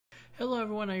Hello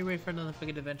everyone, are you ready for another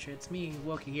fucking adventure? It's me,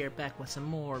 Woki here, back with some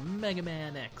more Mega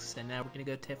Man X, and now we're gonna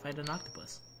go fight an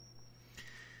octopus.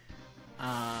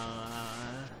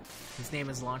 His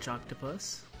name is Launch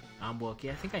Octopus. I'm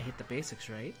Woki. I think I hit the basics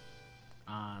right.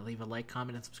 Leave a like,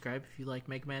 comment, and subscribe if you like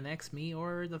Mega Man X, me,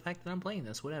 or the fact that I'm playing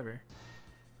this, whatever.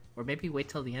 Or maybe wait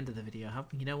till the end of the video.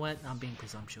 You know what? I'm being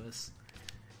presumptuous.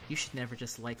 You should never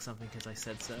just like something because I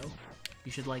said so.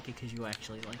 You should like it because you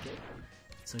actually like it.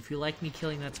 So if you like me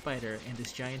killing that spider and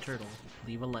this giant turtle,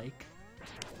 leave a like.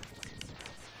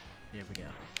 There we go.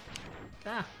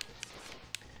 Ah!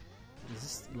 Is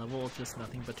this level just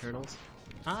nothing but turtles?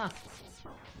 Ah!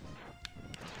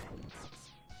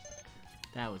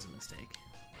 That was a mistake.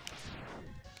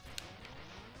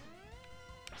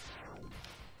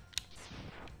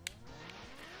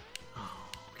 Oh,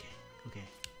 okay. Okay,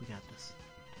 we got this.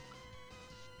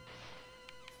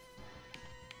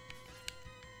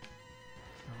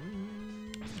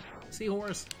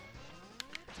 Seahorse!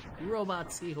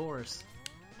 Robot seahorse!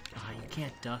 Ah, you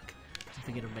can't duck. I'm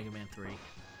thinking of Mega Man 3.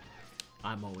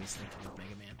 I'm always thinking of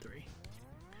Mega Man 3.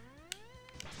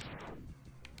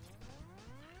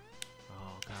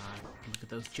 Oh god, look at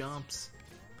those jumps!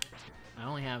 I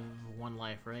only have one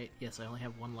life, right? Yes, I only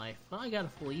have one life. Well, I got a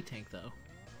full E-tank though.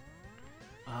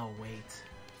 Oh wait.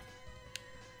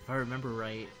 If I remember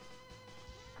right,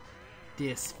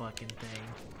 this fucking thing.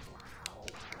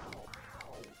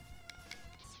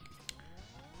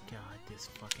 God, this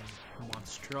fucking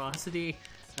monstrosity.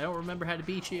 I don't remember how to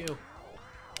beat you.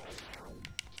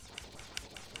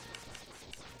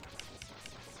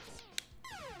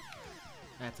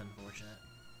 That's unfortunate.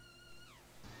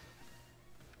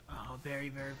 Oh, very,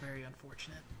 very, very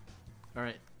unfortunate.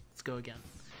 Alright, let's go again.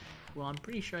 Well, I'm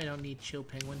pretty sure I don't need Chill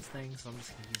Penguin's thing, so I'm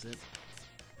just gonna use it.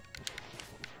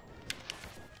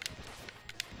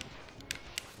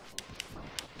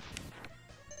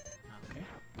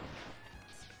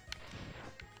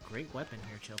 Great weapon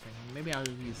here, Chill Penguin. Maybe I'll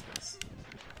use this.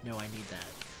 No, I need that.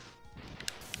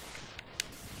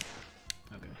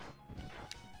 Okay.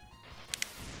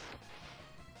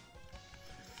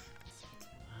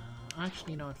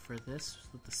 Actually, you know what? For this,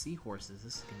 with the seahorses,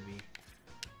 this is going to be,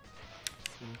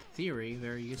 in theory,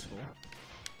 very useful.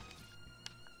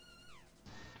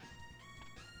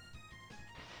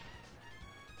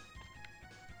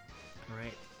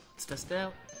 Alright, let's test it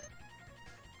out.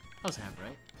 I was half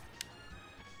right.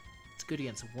 It's good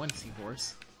against one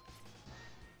seahorse.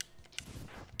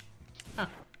 Huh.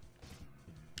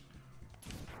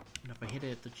 And if I hit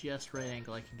it at the just right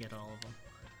angle, I can get all of them.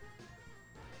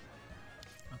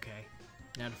 Okay,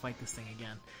 now to fight this thing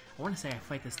again. I want to say I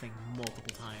fight this thing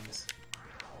multiple times.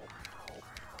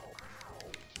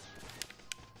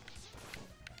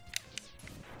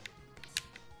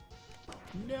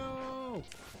 No!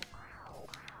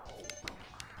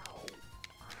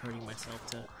 Hurting myself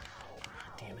to...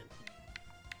 Damn it.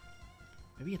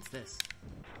 Maybe it's this.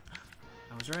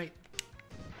 I was right.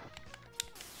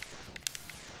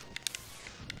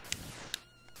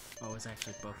 Oh, it's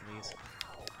actually both of these.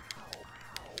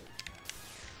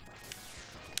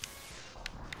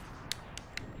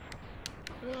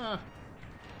 Ah!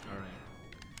 Alright.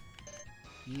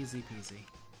 Easy peasy.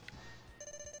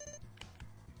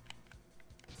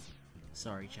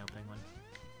 Sorry, Chow Penguin.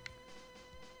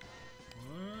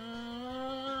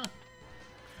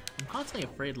 I'm constantly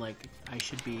afraid, like, I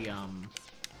should be,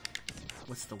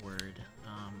 what's the word?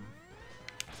 I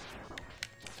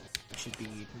should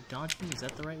be dodging? Is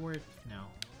that the right word? No.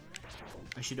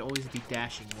 I should always be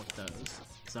dashing with those.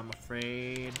 Because I'm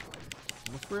afraid.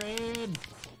 I'm afraid!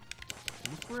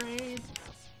 I'm afraid!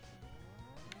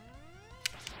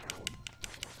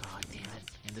 Oh, damn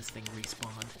it. And this thing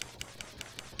respawned.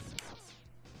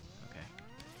 Okay.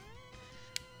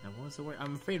 Now, what was the word?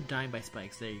 I'm afraid of dying by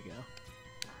spikes. There you go.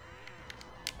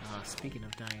 Speaking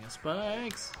of dying of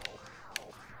spikes...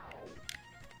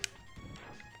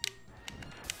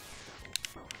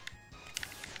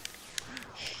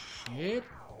 Shit!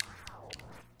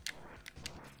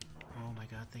 Oh my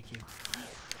god, thank you.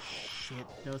 Shit,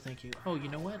 no thank you. Oh, you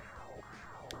know what?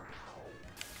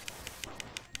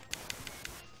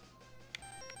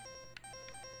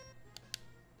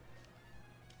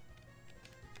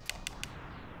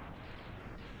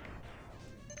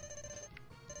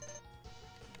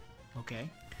 Okay.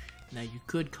 Now you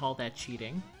could call that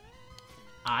cheating.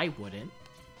 I wouldn't.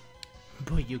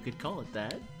 But you could call it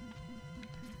that. Okay.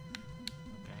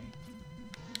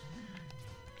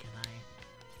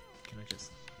 Can I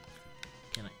just...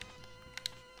 Can I...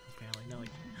 Apparently no.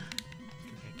 Okay,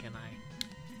 can I...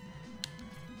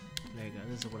 There you go,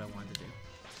 this is what I wanted to do.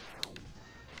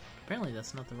 Apparently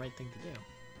that's not the right thing to do.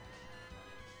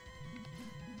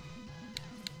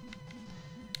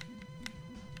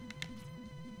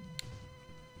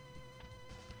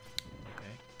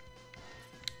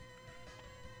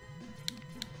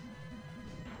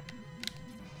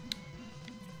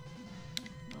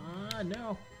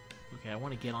 no. Okay, I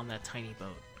want to get on that tiny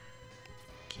boat.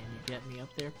 Can you get me up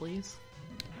there, please?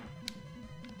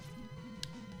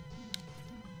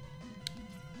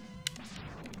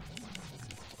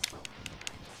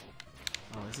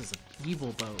 Oh, this is an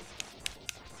evil boat.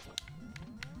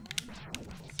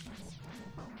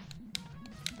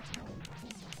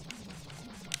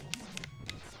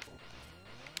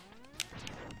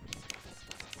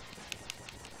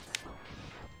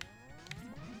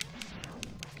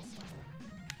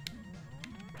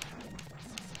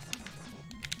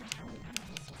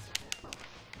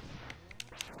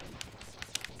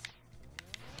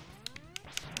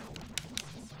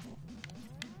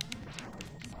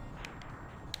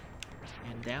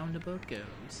 Down the boat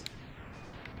goes.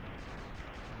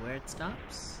 Where it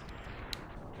stops,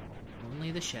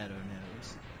 only the shadow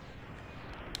knows.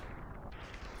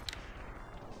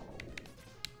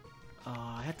 Oh,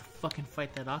 I have to fucking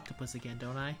fight that octopus again,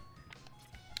 don't I?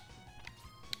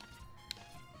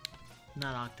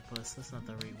 Not octopus, that's not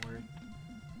the right word.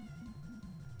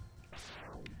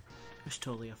 There's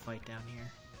totally a fight down here.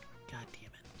 God damn it.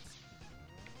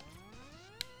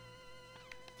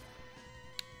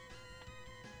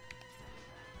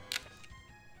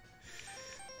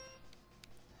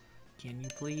 Can you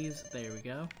please? There we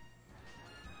go.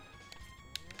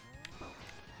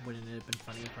 Wouldn't it have been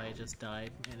funny if I had just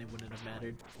died and it wouldn't have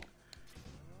mattered?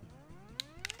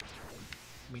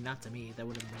 I mean, not to me. That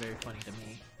would have been very funny to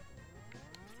me.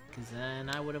 Because then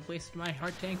I would have wasted my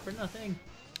heart tank for nothing.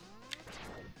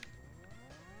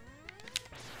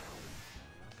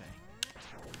 Okay.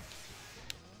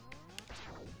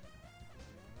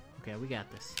 Okay, we got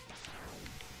this.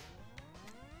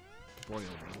 Boy, we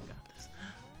got this.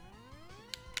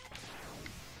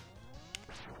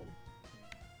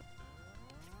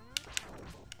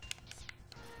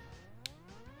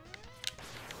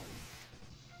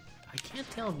 I can't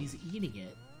tell if he's eating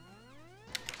it.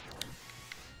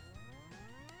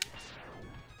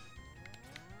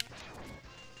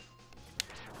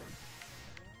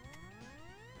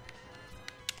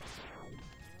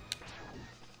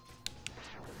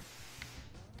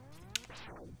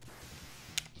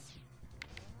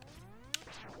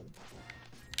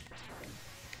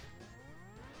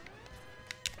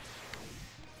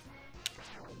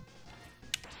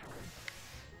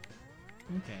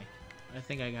 Okay, I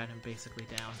think I got him basically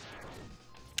down.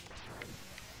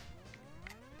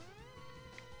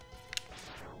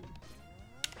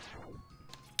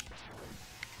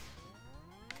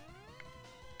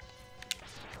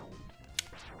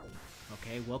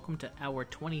 Okay, welcome to hour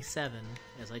 27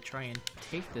 as I try and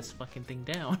take this fucking thing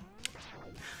down.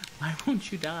 Why won't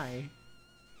you die?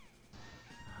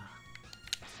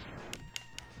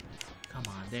 Come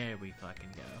on, there we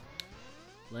fucking go.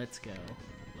 Let's go.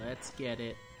 Let's get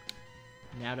it.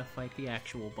 Now to fight the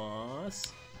actual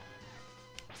boss.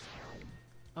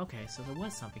 Okay, so there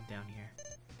was something down here.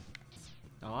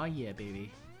 Aw yeah,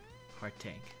 baby. Heart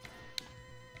tank.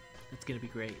 That's gonna be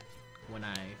great when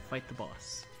I fight the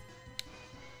boss.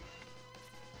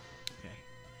 Okay.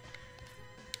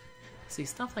 See,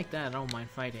 stuff like that I don't mind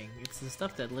fighting. It's the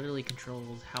stuff that literally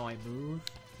controls how I move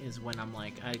is when I'm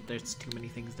like, there's too many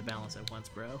things to balance at once,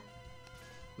 bro.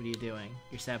 What are you doing?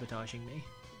 You're sabotaging me.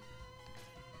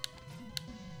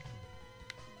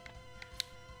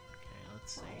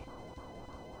 Let's see.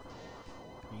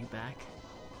 Are you back?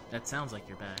 That sounds like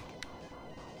you're back.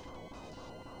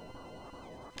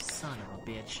 Son of a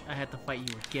bitch. I had to fight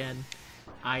you again.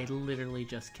 I literally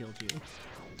just killed you.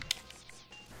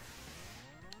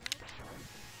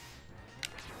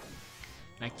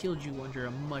 I killed you under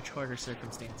a much harder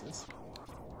circumstances.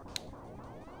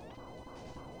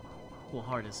 Well,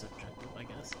 hard is subjective, I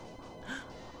guess.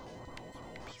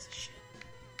 Piece of shit.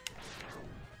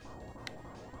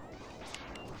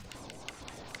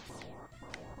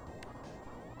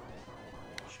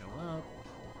 Show up.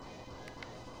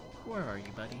 Where are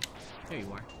you, buddy? There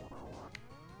you are.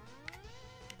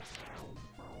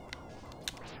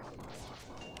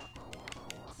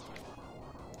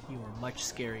 You were much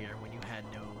scarier when you had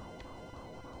no...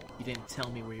 You didn't tell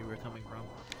me where you were coming from.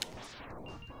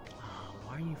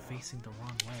 Why are you facing the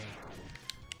wrong way?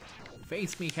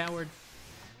 Face me, coward!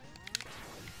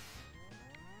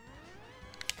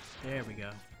 There we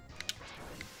go.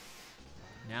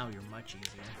 Now you're much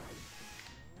easier.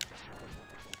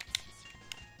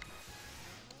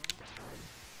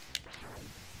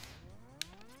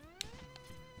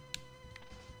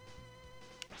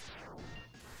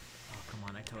 Oh, come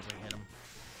on, I totally hit him.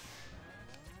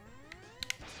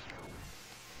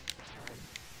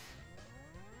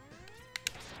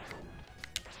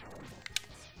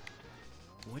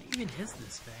 What even is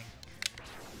this thing?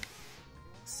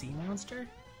 sea monster?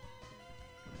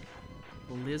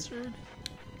 Lizard?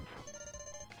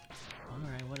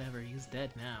 Alright, whatever. He's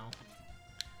dead now.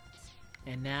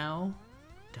 And now,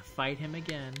 to fight him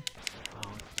again... Oh,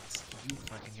 it's you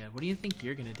fucking good. What do you think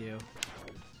you're gonna do?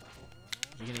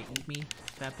 You're gonna eat me,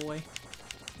 fat boy?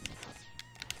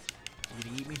 You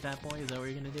gonna eat me, fat boy? Is that what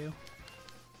you're gonna do?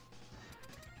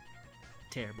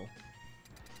 Terrible.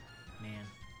 Man,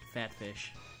 fat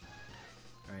fish.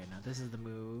 Alright, now this is the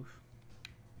move.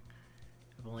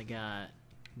 I've only got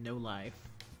no life.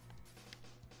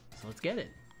 So let's get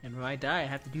it. And when I die, I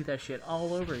have to do that shit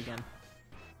all over again.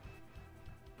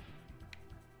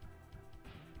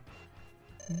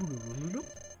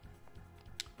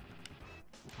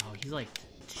 Oh, he's like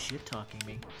shit-talking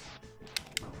me.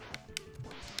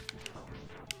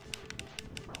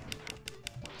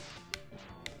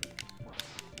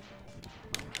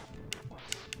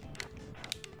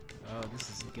 Oh, this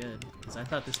is good. Because I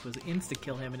thought this was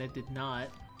insta-kill him and it did not.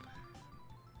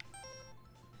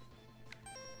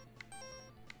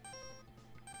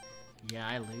 Yeah,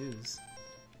 I lose.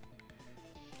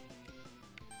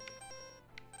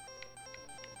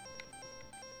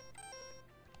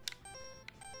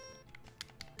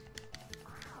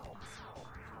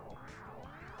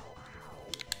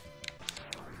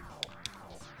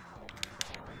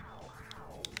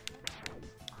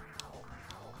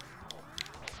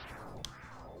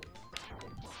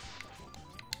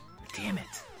 Damn it.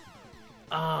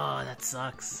 Oh, that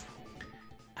sucks.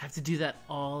 I have to do that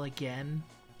all again.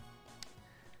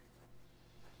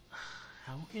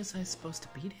 How is I supposed to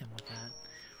beat him with that?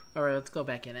 Alright, let's go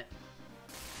back in it.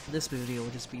 This video will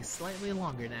just be slightly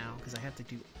longer now, because I have to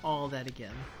do all that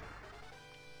again.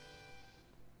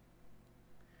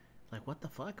 Like, what the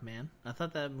fuck, man? I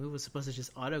thought that move was supposed to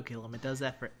just auto-kill him. It does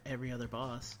that for every other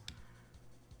boss.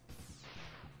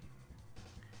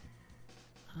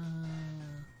 Alright,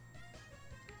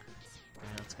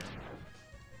 let's go.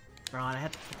 Ron, I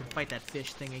have to fucking fight that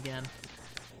fish thing again.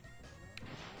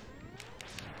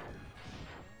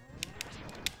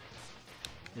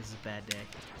 This is a bad day.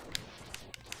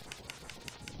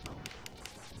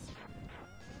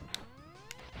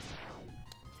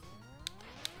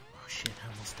 Oh shit,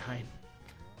 I almost died.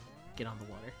 Get on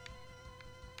the water.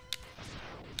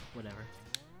 Whatever.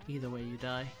 Either way you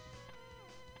die.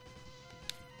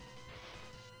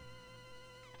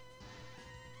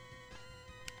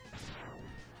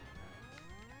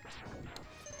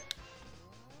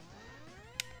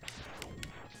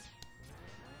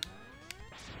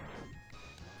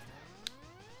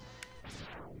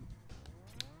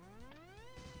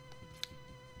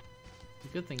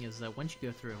 The good thing is that once you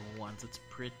go through it once, it's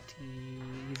pretty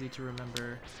easy to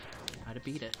remember how to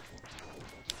beat it.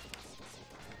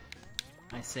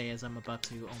 I say as I'm about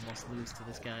to almost lose to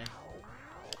this guy.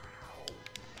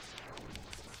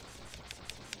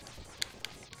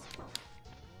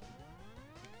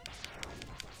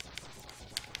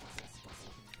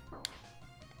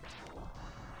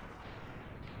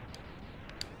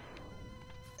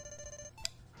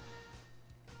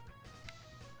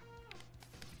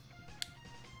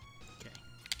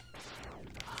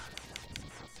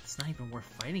 It's not even worth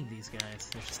fighting these guys.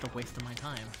 They're just a waste of my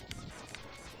time.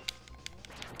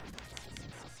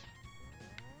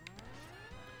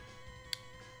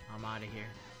 I'm out of here.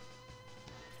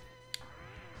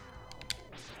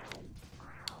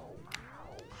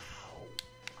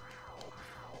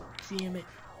 Damn it.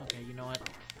 Okay, you know what?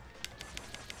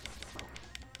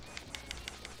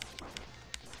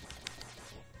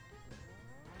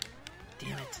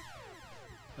 Damn it.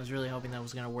 I was really hoping that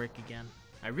was gonna work again.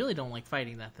 I really don't like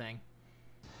fighting that thing.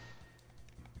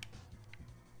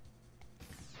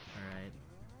 Alright.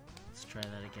 Let's try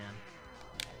that again.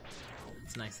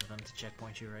 It's nice of them to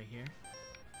checkpoint you right here.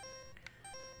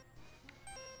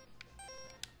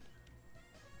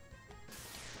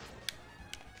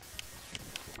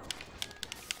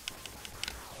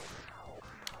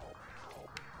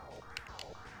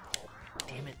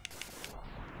 Damn it.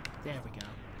 There we go.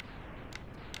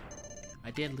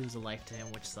 I did lose a life to him,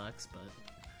 which sucks, but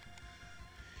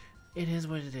it is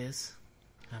what it is.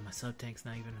 My sub tank's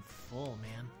not even full,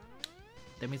 man.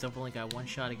 That means I've only got one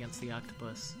shot against the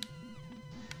octopus.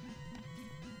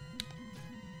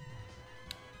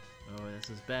 Oh, this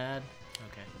is bad.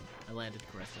 Okay, I landed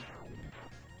correctly.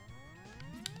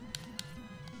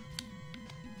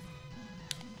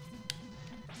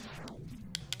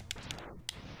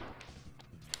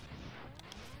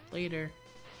 Later.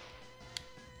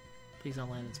 Please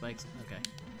don't land in spikes. Okay.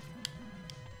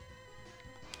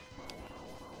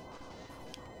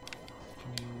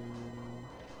 Can you...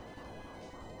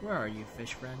 Where are you,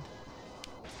 fish friend?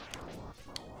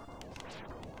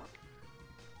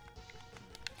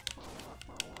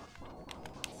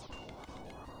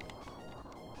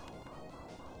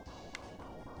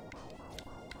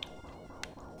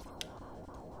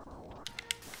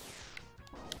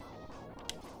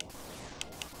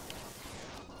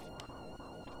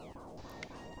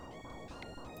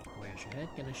 Ed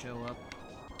gonna show up.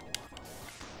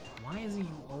 Why is he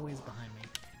always behind me?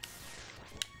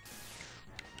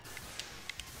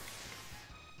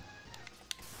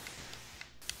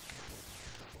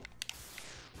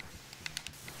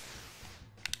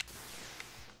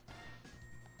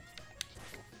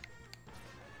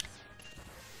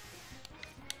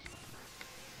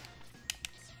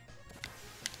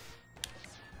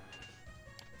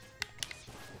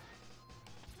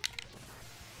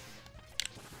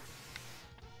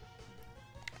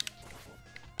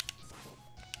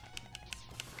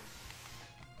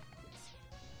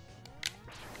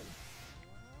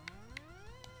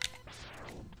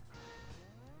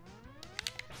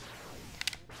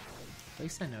 At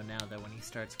least I know now that when he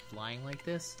starts flying like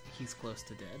this, he's close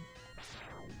to dead.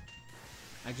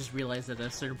 I just realized that at a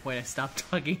certain point I stopped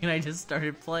talking and I just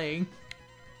started playing.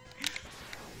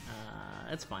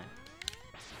 That's fine.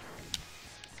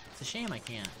 It's a shame I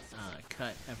can't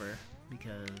cut ever,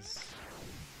 because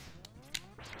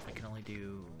I can only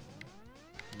do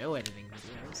no editing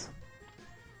videos.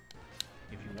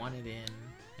 If you want it in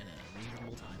a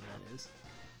reasonable time, that is.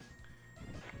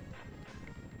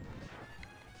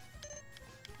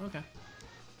 Okay.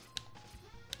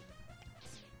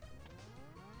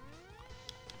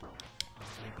 Oh,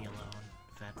 leave me alone,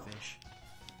 fat fish.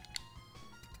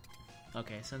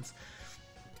 Okay, since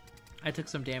I took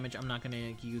some damage, I'm not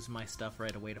going to use my stuff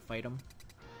right away to fight him.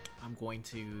 I'm going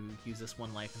to use this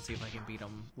one life and see if I can beat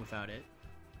him without it.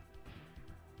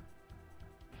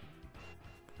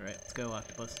 Alright, let's go,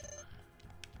 Octopus.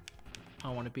 I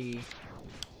want to be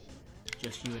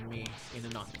just you and me in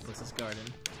an octopus's garden.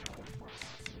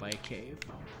 By a cave.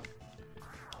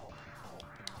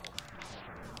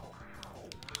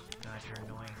 God, you're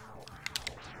annoying.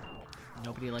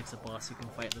 Nobody likes a boss who can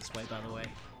fight this way, by the way.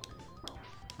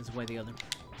 This is why the other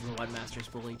robot masters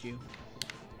bullied you.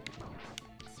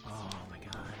 Oh my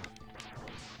god.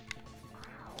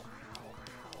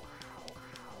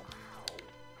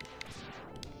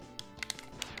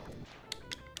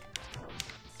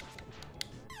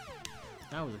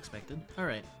 That was expected.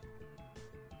 Alright.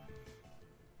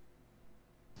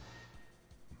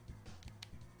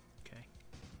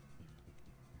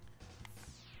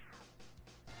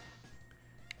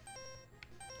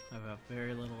 I have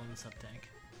very little in the sub-tank.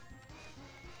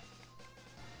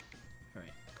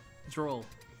 Alright, let's roll.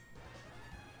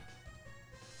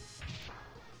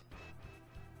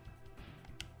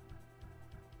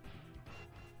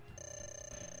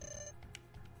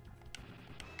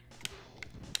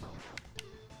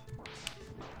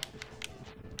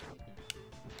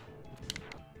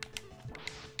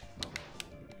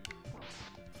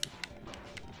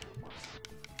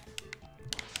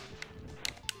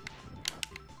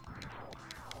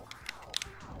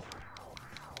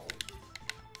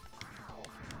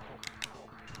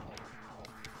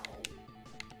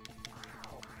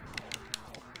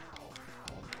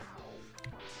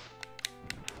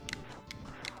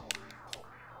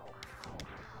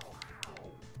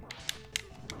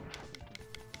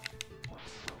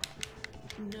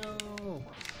 No!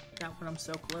 That one I'm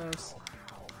so close.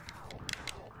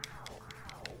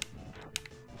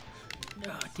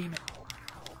 No, damn it.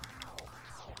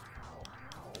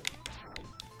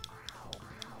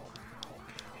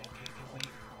 Okay, wait.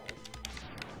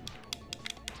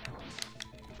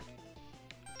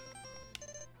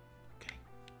 Okay.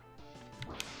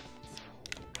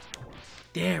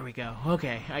 There we go.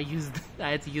 Okay, I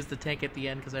had to use the tank at the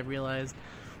end because I realized,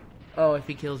 oh, if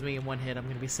he kills me in one hit, I'm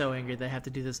going to be so angry that I have to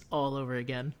do this all over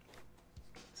again.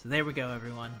 So there we go,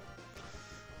 everyone.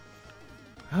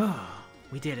 Oh,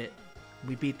 we did it.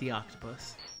 We beat the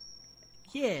octopus.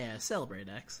 Yeah, celebrate,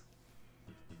 X.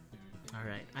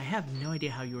 Alright, I have no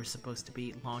idea how you were supposed to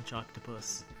beat Launch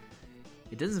Octopus.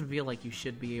 It doesn't feel like you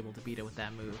should be able to beat it with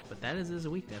that move, but that is his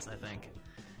weakness, I think.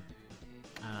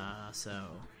 So,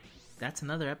 that's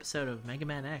another episode of Mega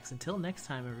Man X. Until next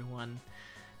time, everyone,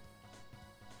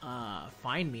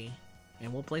 find me,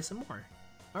 and we'll play some more.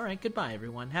 Alright, goodbye,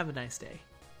 everyone. Have a nice day.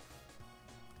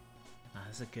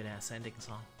 This is a good-ass ending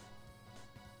song.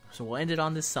 So we'll end it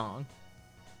on this song.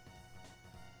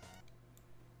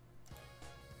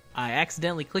 I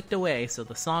accidentally clicked away, so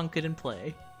the song couldn't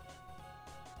play.